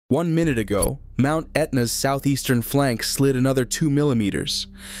1 minute ago, Mount Etna's southeastern flank slid another 2 millimeters,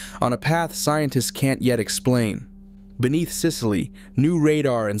 on a path scientists can't yet explain. Beneath Sicily, new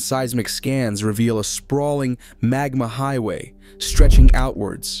radar and seismic scans reveal a sprawling magma highway stretching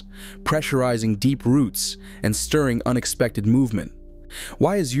outwards, pressurizing deep roots and stirring unexpected movement.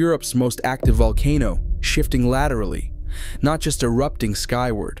 Why is Europe's most active volcano shifting laterally, not just erupting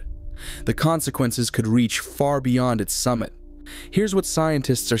skyward? The consequences could reach far beyond its summit. Here's what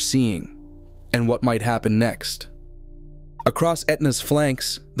scientists are seeing, and what might happen next. Across Etna's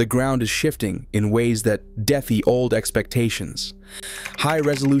flanks, the ground is shifting in ways that defy old expectations.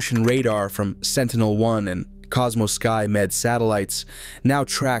 High-resolution radar from Sentinel-1 and Cosmos Med satellites now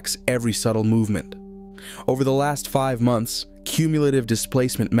tracks every subtle movement. Over the last 5 months, cumulative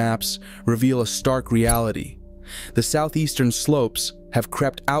displacement maps reveal a stark reality. The southeastern slopes have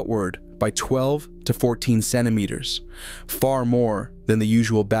crept outward by 12 to 14 centimeters, far more than the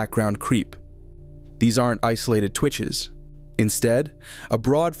usual background creep. These aren't isolated twitches. Instead, a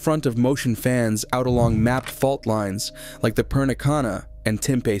broad front of motion fans out along mapped fault lines like the Pernicana and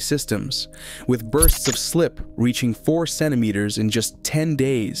Timpe systems, with bursts of slip reaching 4 centimeters in just 10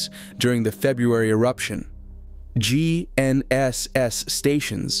 days during the February eruption. GNSS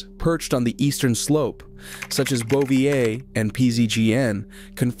stations perched on the eastern slope, such as Bouvier and PZGN,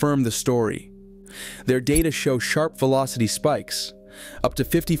 confirm the story. Their data show sharp velocity spikes, up to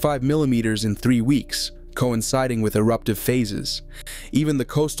 55 millimeters in 3 weeks, coinciding with eruptive phases. Even the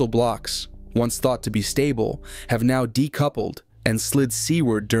coastal blocks, once thought to be stable, have now decoupled and slid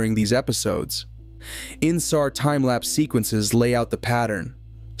seaward during these episodes. InSAR time-lapse sequences lay out the pattern: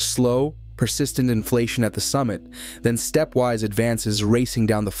 slow, persistent inflation at the summit, then stepwise advances racing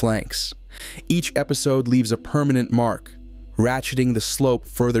down the flanks. Each episode leaves a permanent mark, ratcheting the slope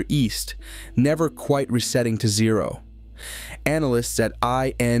further east, never quite resetting to zero. Analysts at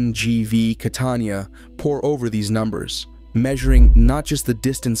INGV Catania pore over these numbers, measuring not just the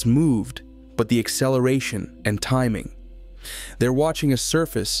distance moved, but the acceleration and timing. They're watching a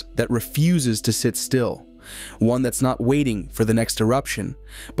surface that refuses to sit still, one that's not waiting for the next eruption,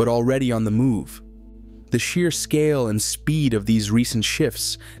 but already on the move. The sheer scale and speed of these recent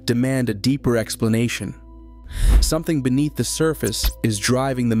shifts demand a deeper explanation. Something beneath the surface is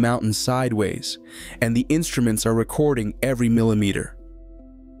driving the mountain sideways, and the instruments are recording every millimeter.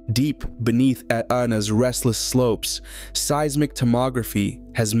 Deep beneath Etna's restless slopes, seismic tomography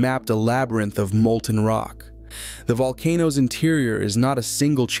has mapped a labyrinth of molten rock. The volcano's interior is not a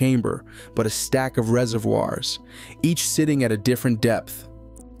single chamber, but a stack of reservoirs, each sitting at a different depth.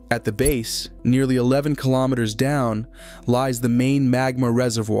 At the base, nearly 11 kilometers down, lies the main magma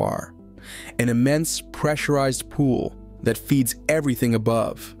reservoir, an immense pressurized pool that feeds everything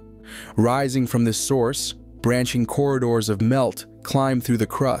above. Rising from this source, branching corridors of melt climb through the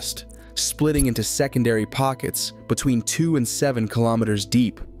crust, splitting into secondary pockets between 2 and 7 kilometers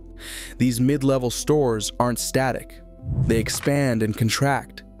deep. These mid-level stores aren't static. They expand and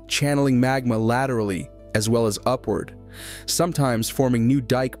contract, channeling magma laterally as well as upward, sometimes forming new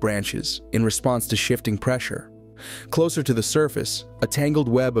dike branches in response to shifting pressure. Closer to the surface, a tangled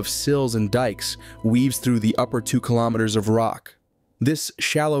web of sills and dikes weaves through the upper 2 kilometers of rock. This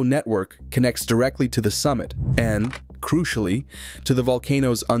shallow network connects directly to the summit and, crucially, to the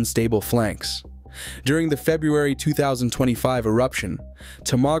volcano's unstable flanks. During the February 2025 eruption,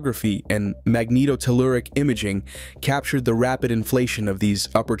 tomography and magnetotelluric imaging captured the rapid inflation of these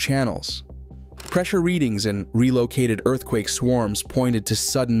upper channels. Pressure readings and relocated earthquake swarms pointed to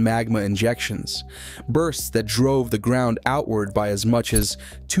sudden magma injections, bursts that drove the ground outward by as much as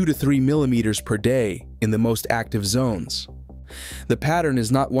 2 to 3 millimeters per day in the most active zones. The pattern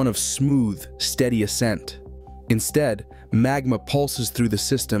is not one of smooth, steady ascent. Instead, magma pulses through the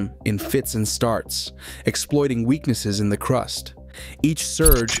system in fits and starts, exploiting weaknesses in the crust. Each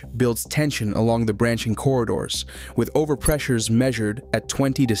surge builds tension along the branching corridors, with overpressures measured at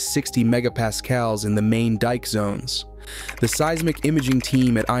 20 to 60 megapascals in the main dike zones. The seismic imaging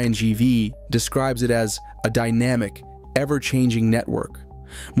team at INGV describes it as a dynamic, ever-changing network,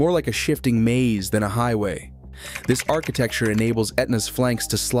 more like a shifting maze than a highway. This architecture enables Etna's flanks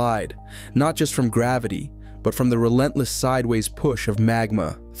to slide, not just from gravity, but from the relentless sideways push of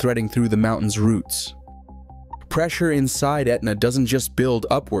magma threading through the mountain's roots. Pressure inside Etna doesn't just build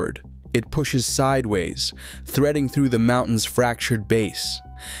upward, it pushes sideways, threading through the mountain's fractured base.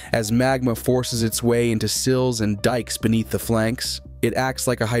 As magma forces its way into sills and dikes beneath the flanks, it acts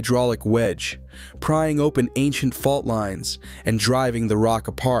like a hydraulic wedge, prying open ancient fault lines and driving the rock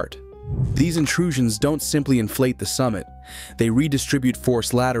apart. These intrusions don't simply inflate the summit, they redistribute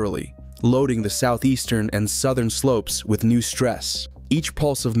force laterally, loading the southeastern and southern slopes with new stress. Each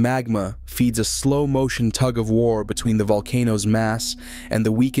pulse of magma feeds a slow-motion tug-of-war between the volcano's mass and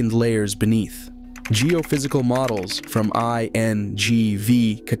the weakened layers beneath. Geophysical models from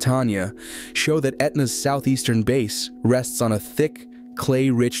INGV Catania show that Etna's southeastern base rests on a thick,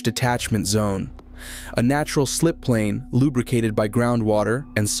 clay-rich detachment zone, a natural slip plane lubricated by groundwater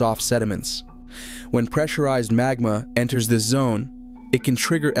and soft sediments. When pressurized magma enters this zone, it can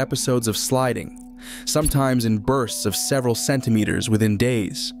trigger episodes of sliding, sometimes in bursts of several centimeters within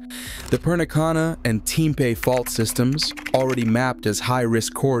days. The Pernicana and Timpe fault systems, already mapped as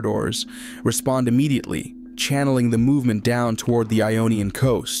high-risk corridors, respond immediately, channeling the movement down toward the Ionian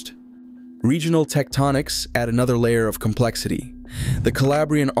coast. Regional tectonics add another layer of complexity. The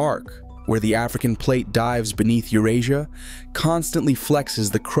Calabrian Arc, where the African plate dives beneath Eurasia, constantly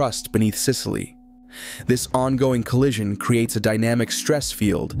flexes the crust beneath Sicily. This ongoing collision creates a dynamic stress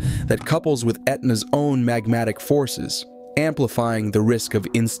field that couples with Etna's own magmatic forces, amplifying the risk of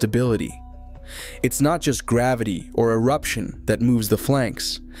instability. It's not just gravity or eruption that moves the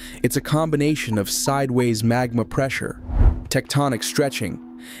flanks, it's a combination of sideways magma pressure, tectonic stretching,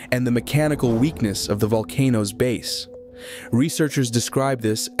 and the mechanical weakness of the volcano's base. Researchers describe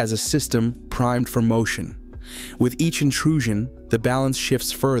this as a system primed for motion. With each intrusion, the balance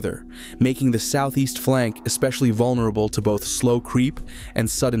shifts further, making the southeast flank especially vulnerable to both slow creep and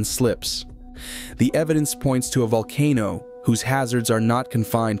sudden slips. The evidence points to a volcano whose hazards are not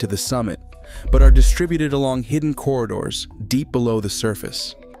confined to the summit, but are distributed along hidden corridors deep below the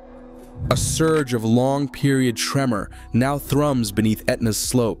surface. A surge of long-period tremor now thrums beneath Etna's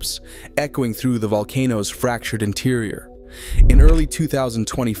slopes, echoing through the volcano's fractured interior. In early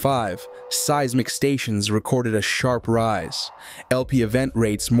 2025, seismic stations recorded a sharp rise. LP event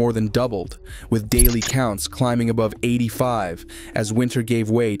rates more than doubled, with daily counts climbing above 85 as winter gave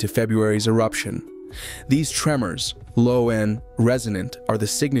way to February's eruption. These tremors, low and resonant, are the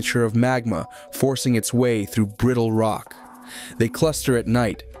signature of magma forcing its way through brittle rock. They cluster at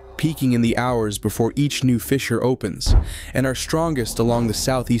night, peaking in the hours before each new fissure opens, and are strongest along the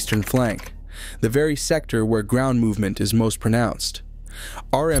southeastern flank, the very sector where ground movement is most pronounced.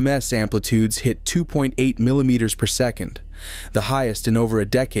 RMS amplitudes hit 2.8 millimeters per second, the highest in over a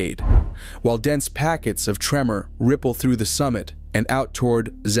decade, while dense packets of tremor ripple through the summit and out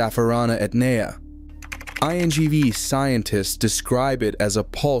toward Zaffarana Etnea. INGV scientists describe it as a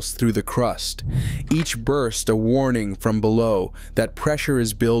pulse through the crust, each burst a warning from below that pressure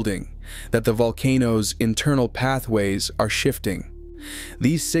is building, that the volcano's internal pathways are shifting.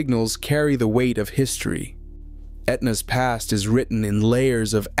 These signals carry the weight of history. Etna's past is written in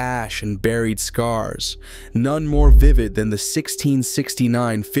layers of ash and buried scars, none more vivid than the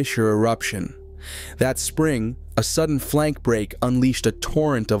 1669 fissure eruption. That spring, a sudden flank break unleashed a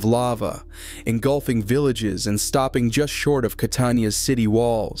torrent of lava, engulfing villages and stopping just short of Catania's city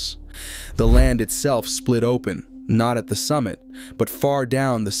walls. The land itself split open, not at the summit, but far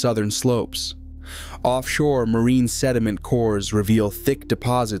down the southern slopes. Offshore marine sediment cores reveal thick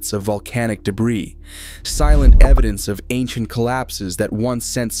deposits of volcanic debris, silent evidence of ancient collapses that once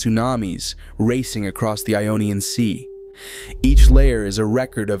sent tsunamis racing across the Ionian Sea. Each layer is a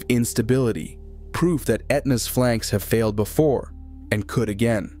record of instability, proof that Etna's flanks have failed before and could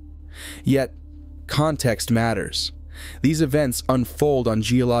again. Yet, context matters. These events unfold on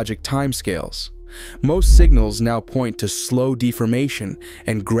geologic timescales. Most signals now point to slow deformation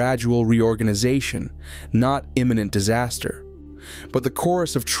and gradual reorganization, not imminent disaster. But the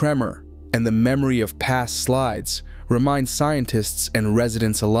chorus of tremor and the memory of past slides remind scientists and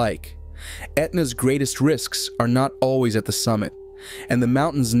residents alike. Etna's greatest risks are not always at the summit, and the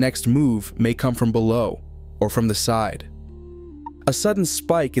mountain's next move may come from below or from the side. A sudden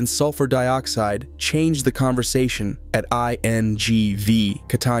spike in sulfur dioxide changed the conversation at INGV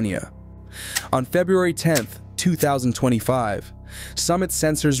Catania. On February 10, 2025, summit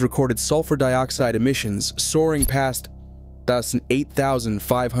sensors recorded sulfur dioxide emissions soaring past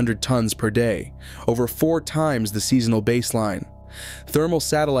 8,500 tons per day, over 4 times the seasonal baseline. Thermal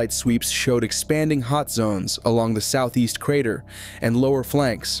satellite sweeps showed expanding hot zones along the southeast crater and lower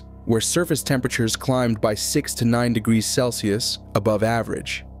flanks, where surface temperatures climbed by 6 to 9 degrees Celsius above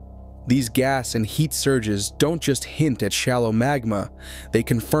average. These gas and heat surges don't just hint at shallow magma, they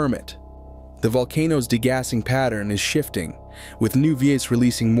confirm it. The volcano's degassing pattern is shifting, with new vents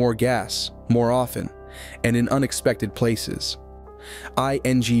releasing more gas, more often, and in unexpected places.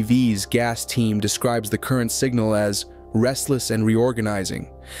 INGV's gas team describes the current signal as restless and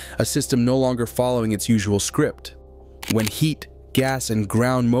reorganizing, a system no longer following its usual script. When heat, gas, and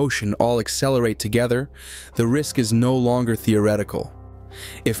ground motion all accelerate together, the risk is no longer theoretical.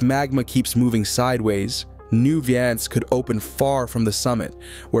 If magma keeps moving sideways, new vents could open far from the summit,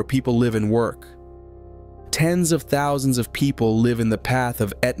 where people live and work. Tens of thousands of people live in the path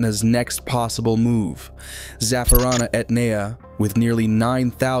of Etna's next possible move. Zaffarana Etnea, with nearly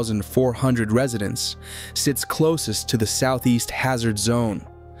 9,400 residents, sits closest to the southeast hazard zone.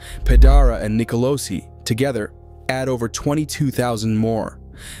 Pedara and Nicolosi, together, add over 22,000 more,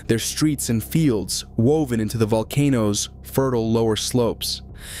 their streets and fields woven into the volcano's fertile lower slopes.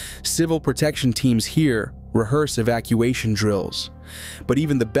 Civil protection teams here rehearse evacuation drills, but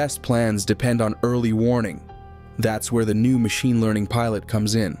even the best plans depend on early warning. That's where the new machine learning pilot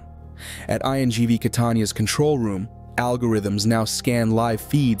comes in. At INGV Catania's control room, algorithms now scan live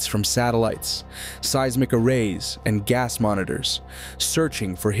feeds from satellites, seismic arrays, and gas monitors,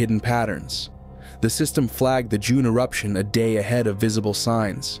 searching for hidden patterns. The system flagged the June eruption a day ahead of visible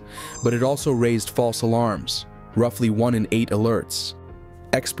signs, but it also raised false alarms, roughly 1 in 8 alerts.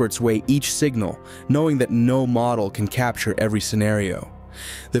 Experts weigh each signal, knowing that no model can capture every scenario.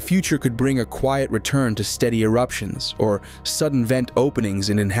 The future could bring a quiet return to steady eruptions or sudden vent openings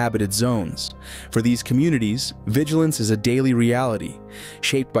in inhabited zones. For these communities, vigilance is a daily reality,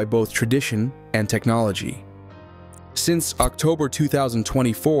 shaped by both tradition and technology. Since October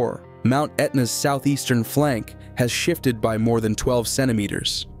 2024, Mount Etna's southeastern flank has shifted by more than 12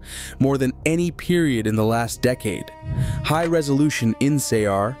 centimeters, more than any period in the last decade. High-resolution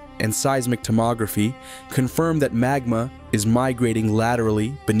InSAR and seismic tomography confirm that magma is migrating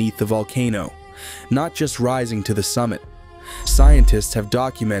laterally beneath the volcano, not just rising to the summit. Scientists have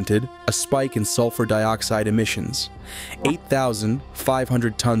documented a spike in sulfur dioxide emissions,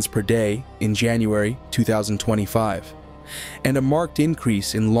 8,500 tons per day in January 2025, and a marked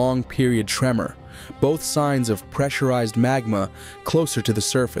increase in long-period tremor, both signs of pressurized magma closer to the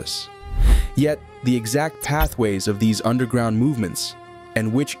surface. Yet, the exact pathways of these underground movements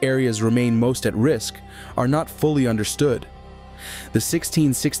and which areas remain most at risk are not fully understood. The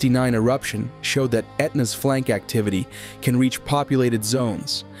 1669 eruption showed that Etna's flank activity can reach populated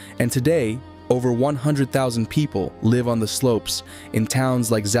zones, and today, over 100,000 people live on the slopes in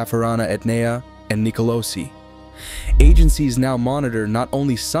towns like Zaffarana Etnea and Nicolosi. Agencies now monitor not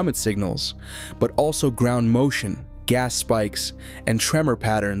only summit signals, but also ground motion, gas spikes, and tremor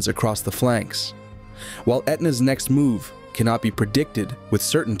patterns across the flanks. While Etna's next move cannot be predicted with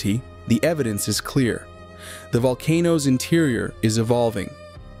certainty, the evidence is clear. The volcano's interior is evolving,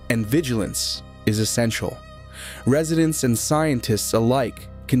 and vigilance is essential. Residents and scientists alike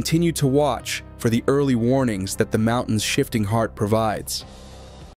continue to watch for the early warnings that the mountain's shifting heart provides.